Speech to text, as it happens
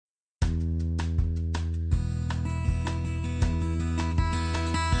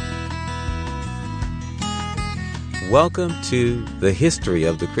Welcome to The History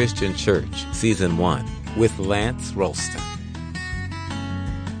of the Christian Church, Season 1, with Lance Rolston.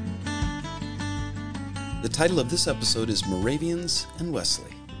 The title of this episode is Moravians and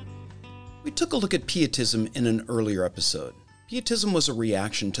Wesley. We took a look at Pietism in an earlier episode. Pietism was a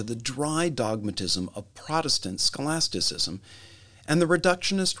reaction to the dry dogmatism of Protestant scholasticism and the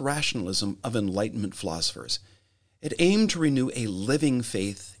reductionist rationalism of Enlightenment philosophers. It aimed to renew a living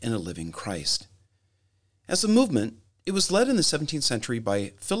faith in a living Christ. As a movement, it was led in the 17th century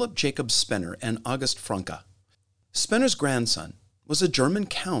by Philip Jacob Spener and August Francke. Spener's grandson was a German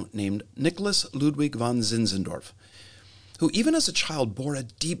count named Nicholas Ludwig von Zinzendorf, who even as a child bore a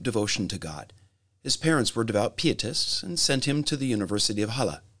deep devotion to God. His parents were devout Pietists and sent him to the University of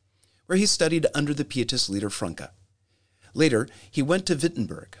Halle, where he studied under the Pietist leader Francke. Later, he went to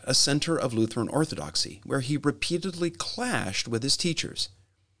Wittenberg, a center of Lutheran Orthodoxy, where he repeatedly clashed with his teachers.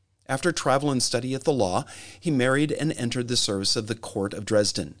 After travel and study at the law, he married and entered the service of the court of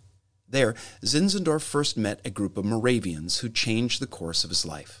Dresden. There, Zinzendorf first met a group of Moravians who changed the course of his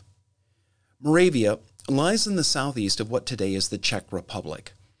life. Moravia lies in the southeast of what today is the Czech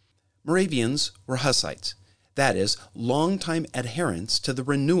Republic. Moravians were Hussites, that is, longtime adherents to the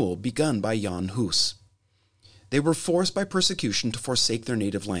renewal begun by Jan Hus. They were forced by persecution to forsake their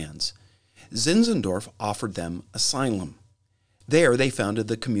native lands. Zinzendorf offered them asylum. There they founded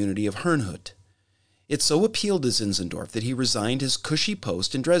the community of Herrnhut. It so appealed to Zinzendorf that he resigned his cushy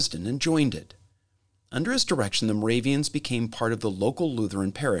post in Dresden and joined it. Under his direction, the Moravians became part of the local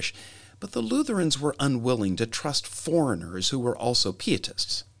Lutheran parish, but the Lutherans were unwilling to trust foreigners who were also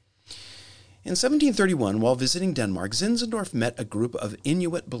Pietists. In 1731, while visiting Denmark, Zinzendorf met a group of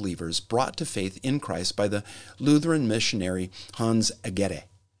Inuit believers brought to faith in Christ by the Lutheran missionary Hans Agede.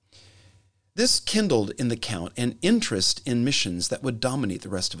 This kindled in the Count an interest in missions that would dominate the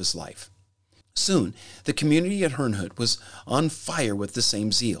rest of his life. Soon, the community at Herrnhut was on fire with the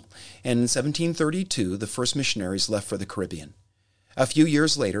same zeal, and in 1732, the first missionaries left for the Caribbean. A few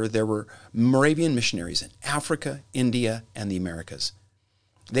years later, there were Moravian missionaries in Africa, India, and the Americas.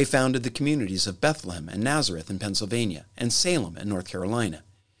 They founded the communities of Bethlehem and Nazareth in Pennsylvania, and Salem in North Carolina.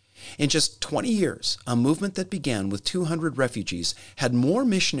 In just 20 years, a movement that began with 200 refugees had more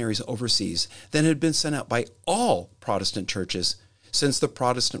missionaries overseas than had been sent out by all Protestant churches since the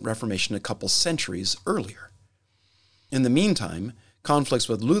Protestant Reformation a couple centuries earlier. In the meantime, conflicts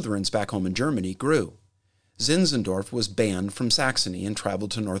with Lutherans back home in Germany grew. Zinzendorf was banned from Saxony and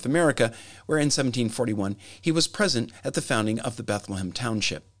traveled to North America, where in 1741 he was present at the founding of the Bethlehem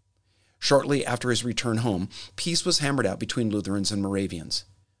Township. Shortly after his return home, peace was hammered out between Lutherans and Moravians.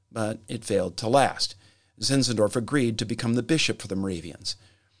 But it failed to last. Zinzendorf agreed to become the bishop for the Moravians,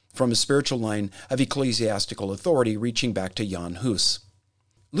 from a spiritual line of ecclesiastical authority reaching back to Jan Hus.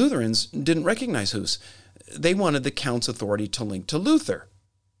 Lutherans didn't recognize Hus. They wanted the Count's authority to link to Luther,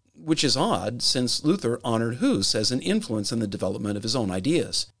 which is odd since Luther honored Hus as an influence in the development of his own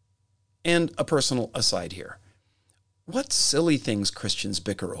ideas. And a personal aside here. What silly things Christians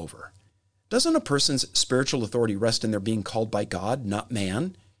bicker over. Doesn't a person's spiritual authority rest in their being called by God, not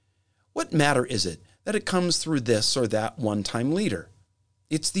man? What matter is it that it comes through this or that one-time leader?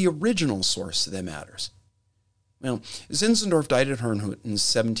 It's the original source that matters. Well, Zinzendorf died at Herrnhut in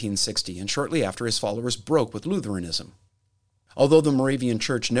 1760, and shortly after his followers broke with Lutheranism. Although the Moravian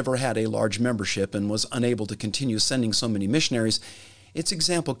Church never had a large membership and was unable to continue sending so many missionaries, its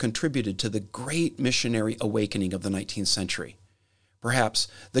example contributed to the great missionary awakening of the 19th century. Perhaps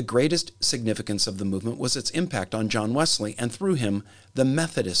the greatest significance of the movement was its impact on John Wesley and, through him, the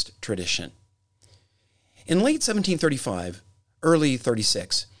Methodist tradition. In late 1735, early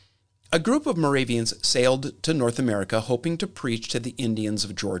 36, a group of Moravians sailed to North America hoping to preach to the Indians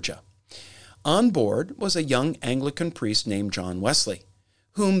of Georgia. On board was a young Anglican priest named John Wesley,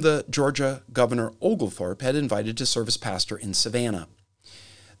 whom the Georgia Governor Oglethorpe had invited to serve as pastor in Savannah.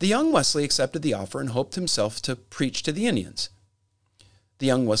 The young Wesley accepted the offer and hoped himself to preach to the Indians. The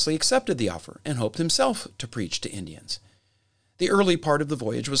young Wesley accepted the offer and hoped himself to preach to Indians. The early part of the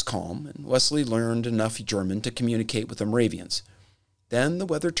voyage was calm, and Wesley learned enough German to communicate with the Moravians. Then the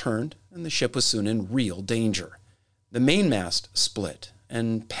weather turned, and the ship was soon in real danger. The mainmast split,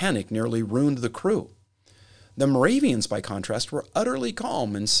 and panic nearly ruined the crew. The Moravians, by contrast, were utterly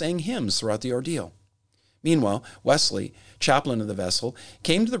calm and sang hymns throughout the ordeal. Meanwhile, Wesley, chaplain of the vessel,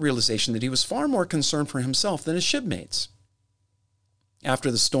 came to the realization that he was far more concerned for himself than his shipmates.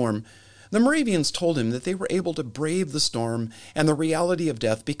 After the storm, the Moravians told him that they were able to brave the storm and the reality of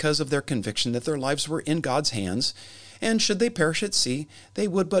death because of their conviction that their lives were in God's hands, and should they perish at sea, they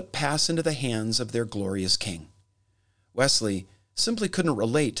would but pass into the hands of their glorious King. Wesley simply couldn't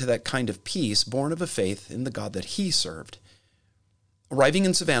relate to that kind of peace born of a faith in the God that he served. Arriving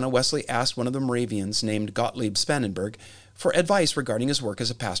in Savannah, Wesley asked one of the Moravians named Gottlieb Spangenberg for advice regarding his work as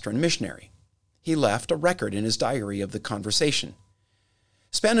a pastor and missionary. He left a record in his diary of the conversation.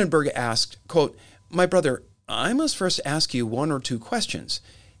 Spangenberg asked, quote, "My brother, I must first ask you one or two questions.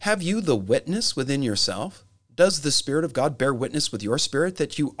 Have you the witness within yourself? Does the Spirit of God bear witness with your spirit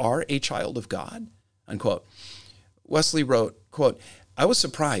that you are a child of God?" Unquote. Wesley wrote, quote, "I was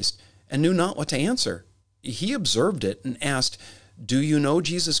surprised and knew not what to answer. He observed it and asked, 'Do you know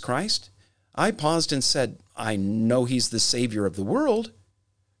Jesus Christ?' I paused and said, 'I know he's the Savior of the world.'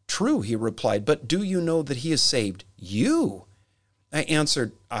 'True,' he replied, 'but do you know that he has saved you?' I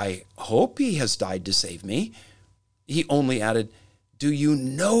answered, 'I hope he has died to save me.' He only added, 'Do you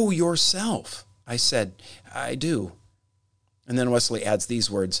know yourself?' I said, 'I do.'" And then Wesley adds these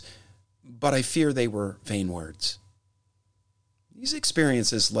words, "But I fear they were vain words." These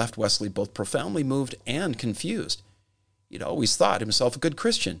experiences left Wesley both profoundly moved and confused. He'd always thought himself a good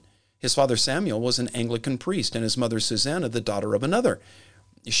Christian. His father Samuel was an Anglican priest and his mother Susanna the daughter of another.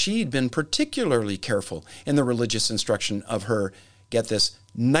 She'd been particularly careful in the religious instruction of her, get this,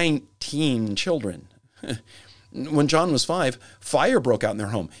 19 children. When John was 5, fire broke out in their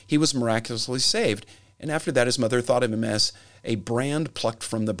home. He was miraculously saved, and after that his mother thought of him as a brand plucked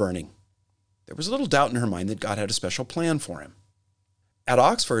from the burning. There was little doubt in her mind that God had a special plan for him. At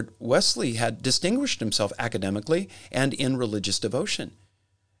Oxford, Wesley had distinguished himself academically and in religious devotion.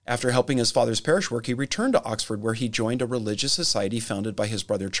 After helping his father's parish work, he returned to Oxford, where he joined a religious society founded by his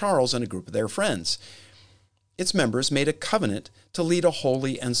brother Charles and a group of their friends. Its members made a covenant to lead a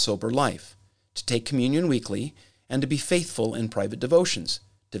holy and sober life, to take communion weekly, and to be faithful in private devotions,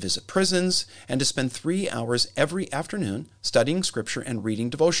 to visit prisons, and to spend 3 hours every afternoon studying Scripture and reading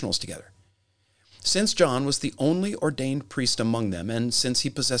devotionals together. Since John was the only ordained priest among them, and since he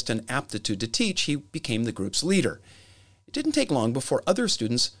possessed an aptitude to teach, he became the group's leader. It didn't take long before other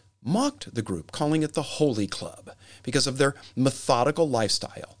students mocked the group, calling it the Holy Club, because of their methodical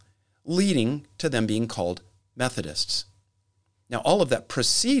lifestyle, leading to them being called Methodists. Now, all of that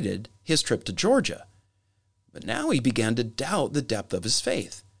preceded his trip to Georgia, but now he began to doubt the depth of his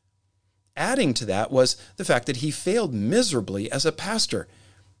faith. Adding to that was the fact that he failed miserably as a pastor.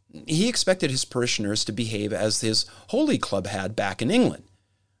 He expected his parishioners to behave as his Holy Club had back in England.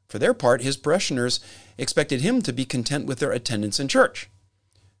 For their part, his parishioners expected him to be content with their attendance in church.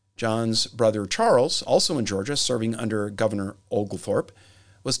 John's brother Charles, also in Georgia, serving under Governor Oglethorpe,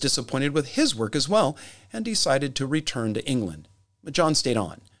 was disappointed with his work as well and decided to return to England. But John stayed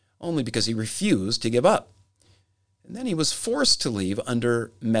on, only because he refused to give up. And then he was forced to leave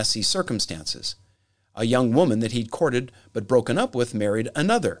under messy circumstances. A young woman that he'd courted but broken up with married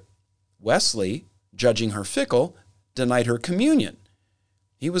another. Wesley, judging her fickle, denied her communion.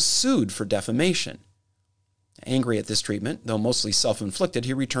 He was sued for defamation. Angry at this treatment, though mostly self-inflicted,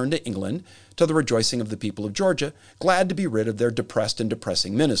 he returned to England to the rejoicing of the people of Georgia, glad to be rid of their depressed and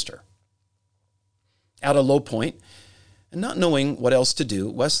depressing minister. At a low point, and not knowing what else to do,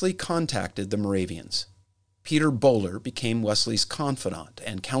 Wesley contacted the Moravians. Peter Bowler became Wesley's confidant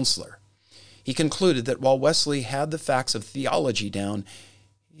and counselor. He concluded that while Wesley had the facts of theology down,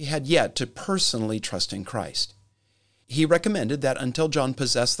 he had yet to personally trust in Christ. He recommended that until John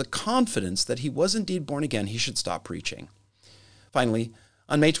possessed the confidence that he was indeed born again, he should stop preaching. Finally,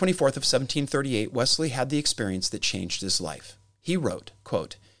 on May 24th of 1738, Wesley had the experience that changed his life. He wrote,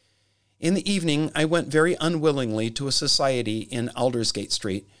 quote, "In the evening, I went very unwillingly to a society in Aldersgate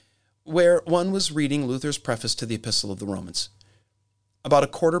Street, where one was reading Luther's preface to the Epistle of the Romans. About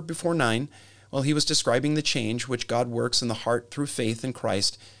 9:15, while he was describing the change which God works in the heart through faith in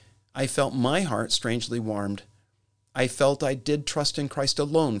Christ, I felt my heart strangely warmed. I felt I did trust in Christ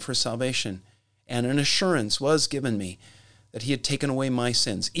alone for salvation, and an assurance was given me that he had taken away my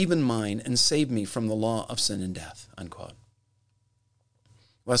sins, even mine, and saved me from the law of sin and death." Unquote.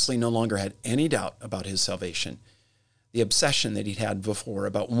 Wesley no longer had any doubt about his salvation. The obsession that he'd had before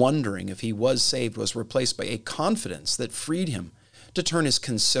about wondering if he was saved was replaced by a confidence that freed him to turn his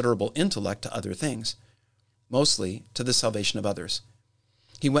considerable intellect to other things, mostly to the salvation of others.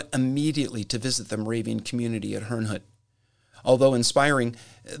 He went immediately to visit the Moravian community at Herrnhut. Although inspiring,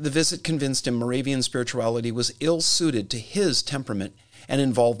 the visit convinced him Moravian spirituality was ill-suited to his temperament and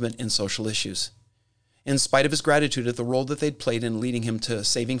involvement in social issues. In spite of his gratitude at the role that they'd played in leading him to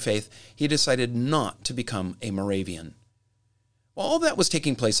saving faith, he decided not to become a Moravian. While all that was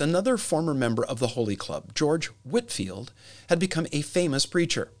taking place, another former member of the Holy Club, George Whitefield, had become a famous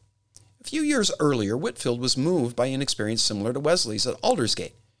preacher. A few years earlier, Whitefield was moved by an experience similar to Wesley's at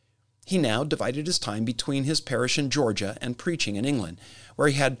Aldersgate. He now divided his time between his parish in Georgia and preaching in England, where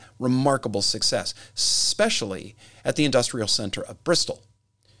he had remarkable success, especially at the industrial center of Bristol.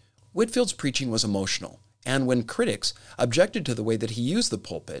 Whitfield's preaching was emotional, and when critics objected to the way that he used the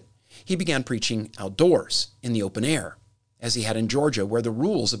pulpit, he began preaching outdoors, in the open air, as he had in Georgia, where the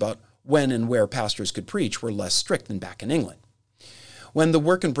rules about when and where pastors could preach were less strict than back in England. When the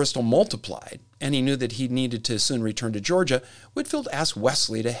work in Bristol multiplied, and he knew that he needed to soon return to Georgia, Whitfield asked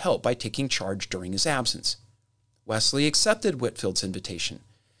Wesley to help by taking charge during his absence. Wesley accepted Whitfield's invitation,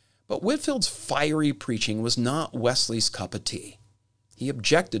 but Whitfield's fiery preaching was not Wesley's cup of tea. He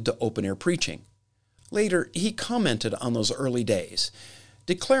objected to open-air preaching. Later, he commented on those early days,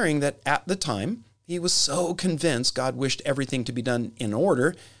 declaring that at the time, he was so convinced God wished everything to be done in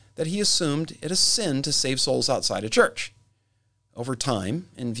order that he assumed it a sin to save souls outside of church. Over time,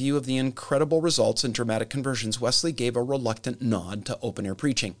 in view of the incredible results and dramatic conversions, Wesley gave a reluctant nod to open-air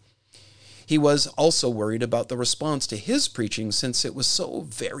preaching. He was also worried about the response to his preaching since it was so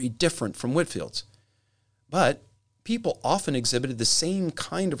very different from Whitfield's. But people often exhibited the same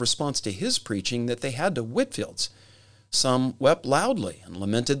kind of response to his preaching that they had to Whitfield's. Some wept loudly and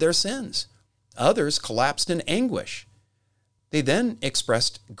lamented their sins. Others collapsed in anguish. They then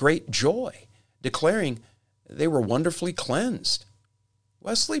expressed great joy, declaring they were wonderfully cleansed.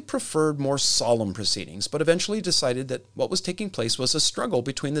 Wesley preferred more solemn proceedings, but eventually decided that what was taking place was a struggle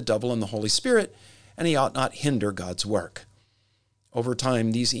between the devil and the Holy Spirit, and he ought not hinder God's work. Over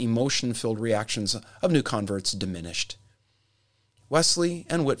time, these emotion-filled reactions of new converts diminished. Wesley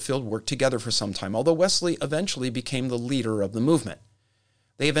and Whitfield worked together for some time, although Wesley eventually became the leader of the movement.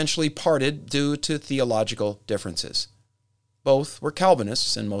 They eventually parted due to theological differences. Both were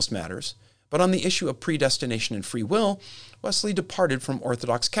Calvinists in most matters, but on the issue of predestination and free will, Wesley departed from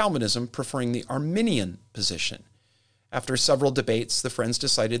Orthodox Calvinism, preferring the Arminian position. After several debates, the friends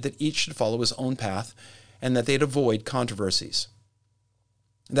decided that each should follow his own path and that they'd avoid controversies.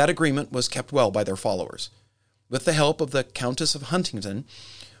 That agreement was kept well by their followers. With the help of the Countess of Huntingdon,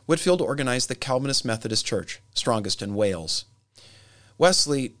 Whitfield organized the Calvinist Methodist Church, strongest in Wales.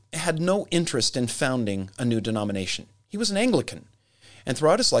 Wesley had no interest in founding a new denomination. He was an Anglican, and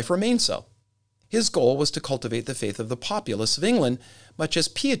throughout his life remained so. His goal was to cultivate the faith of the populace of England, much as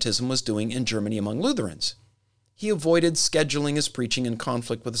Pietism was doing in Germany among Lutherans. He avoided scheduling his preaching in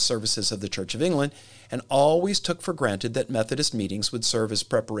conflict with the services of the Church of England, and always took for granted that Methodist meetings would serve as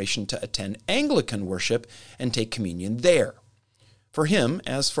preparation to attend Anglican worship and take communion there. For him,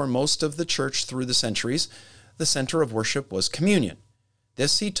 as for most of the church through the centuries, the center of worship was communion.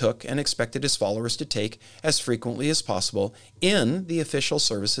 This he took and expected his followers to take as frequently as possible in the official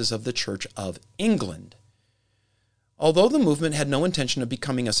services of the Church of England. Although the movement had no intention of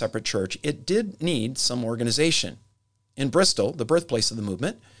becoming a separate church, it did need some organization. In Bristol, the birthplace of the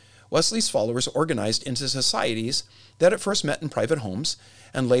movement, Wesley's followers organized into societies that at first met in private homes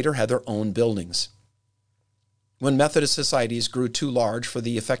and later had their own buildings. When Methodist societies grew too large for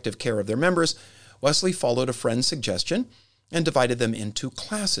the effective care of their members, Wesley followed a friend's suggestion and divided them into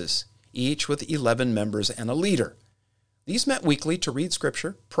classes, each with 11 members and a leader. These met weekly to read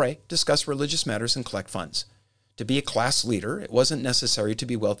scripture, pray, discuss religious matters, and collect funds. To be a class leader, it wasn't necessary to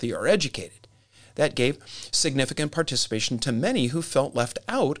be wealthy or educated. That gave significant participation to many who felt left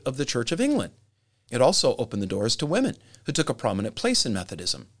out of the Church of England. It also opened the doors to women who took a prominent place in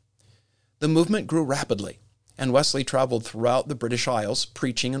Methodism. The movement grew rapidly, and Wesley traveled throughout the British Isles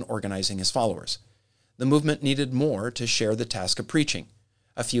preaching and organizing his followers. The movement needed more to share the task of preaching.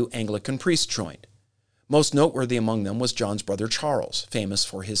 A few Anglican priests joined. Most noteworthy among them was John's brother Charles, famous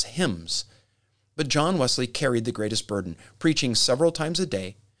for his hymns. But John Wesley carried the greatest burden, preaching several times a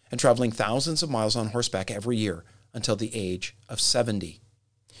day and traveling thousands of miles on horseback every year until the age of 70.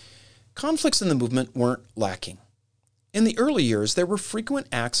 Conflicts in the movement weren't lacking. In the early years, there were frequent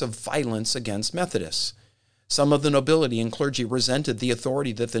acts of violence against Methodists. Some of the nobility and clergy resented the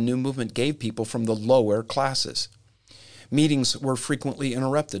authority that the new movement gave people from the lower classes. Meetings were frequently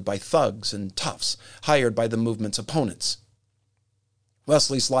interrupted by thugs and toughs hired by the movement's opponents.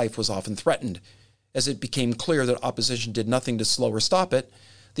 Wesley's life was often threatened. As it became clear that opposition did nothing to slow or stop it,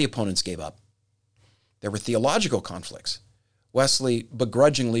 the opponents gave up. There were theological conflicts. Wesley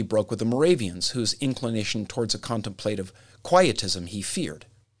begrudgingly broke with the Moravians, whose inclination towards a contemplative quietism he feared.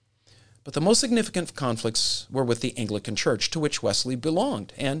 But the most significant conflicts were with the Anglican Church, to which Wesley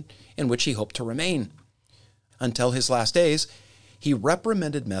belonged, and in which he hoped to remain. Until his last days, he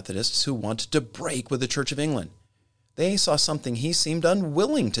reprimanded Methodists who wanted to break with the Church of England. They saw something he seemed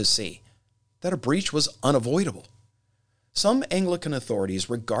unwilling to see, that a breach was unavoidable. Some Anglican authorities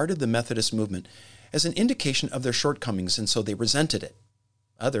regarded the Methodist movement as an indication of their shortcomings, and so they resented it.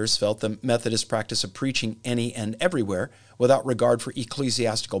 Others felt the Methodist practice of preaching any and everywhere without regard for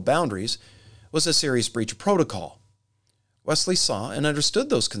ecclesiastical boundaries was a serious breach of protocol. Wesley saw and understood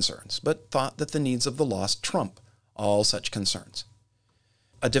those concerns, but thought that the needs of the lost trump all such concerns.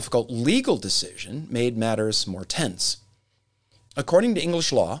 A difficult legal decision made matters more tense. According to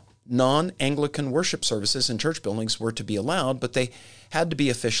English law, non-Anglican worship services in church buildings were to be allowed, but they had to be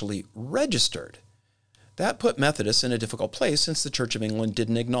officially registered. That put Methodists in a difficult place since the Church of England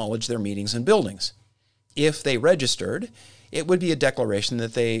didn't acknowledge their meetings and buildings. If they registered, it would be a declaration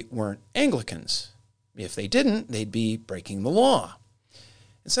that they weren't Anglicans. If they didn't, they'd be breaking the law.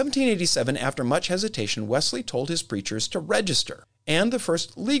 In 1787, after much hesitation, Wesley told his preachers to register, and the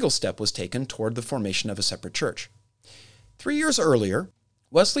first legal step was taken toward the formation of a separate church. 3 years earlier,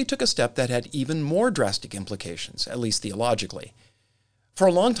 Wesley took a step that had even more drastic implications, at least theologically. For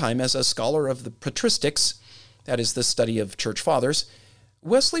a long time, as a scholar of the patristics, that is, the study of church fathers,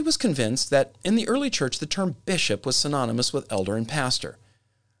 Wesley was convinced that in the early church the term bishop was synonymous with elder and pastor.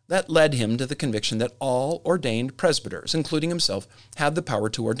 That led him to the conviction that all ordained presbyters, including himself, had the power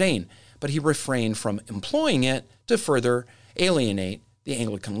to ordain, but he refrained from employing it to further alienate the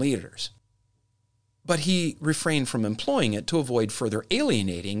Anglican leaders. But he refrained from employing it to avoid further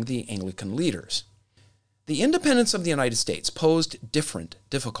alienating the Anglican leaders. The independence of the United States posed different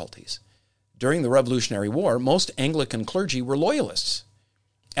difficulties. During the Revolutionary War, most Anglican clergy were loyalists.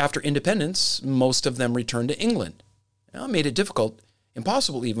 After independence, most of them returned to England. It made it difficult,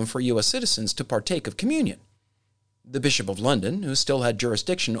 impossible even, for U.S. citizens to partake of communion. The Bishop of London, who still had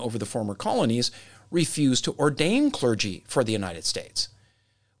jurisdiction over the former colonies, refused to ordain clergy for the United States.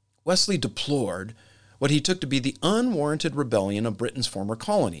 Wesley deplored what he took to be the unwarranted rebellion of Britain's former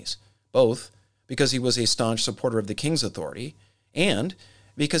colonies, both because he was a staunch supporter of the king's authority and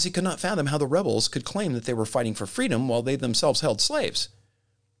because he could not fathom how the rebels could claim that they were fighting for freedom while they themselves held slaves.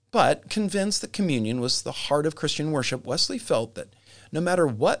 But convinced that communion was the heart of Christian worship, Wesley felt that no matter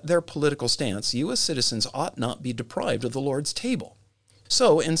what their political stance, U.S. citizens ought not be deprived of the Lord's table.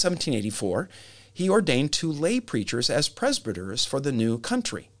 So, in 1784, he ordained 2 lay preachers as presbyters for the new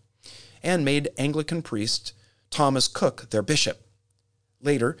country, and made Anglican priest Thomas Cook their bishop.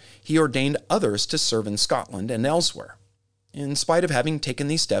 Later, he ordained others to serve in Scotland and elsewhere. In spite of having taken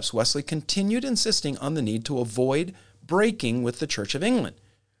these steps, Wesley continued insisting on the need to avoid breaking with the Church of England.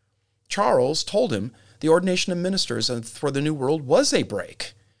 Charles told him the ordination of ministers for the New World was a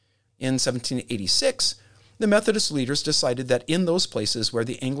break. In 1786, the Methodist leaders decided that in those places where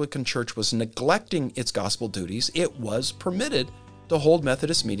the Anglican Church was neglecting its gospel duties, it was permitted to hold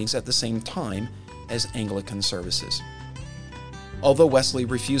Methodist meetings at the same time as Anglican services. Although Wesley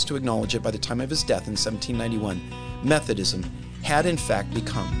refused to acknowledge it by the time of his death in 1791, Methodism had in fact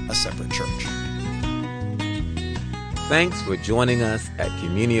become a separate church. Thanks for joining us at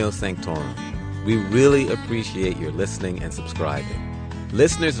Communio Sanctorum. We really appreciate your listening and subscribing.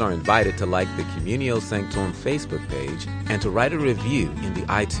 Listeners are invited to like the Communio Sanctorum Facebook page and to write a review in the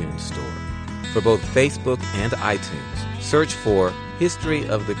iTunes store. For both Facebook and iTunes, search for History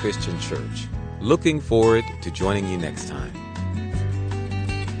of the Christian Church. Looking forward to joining you next time.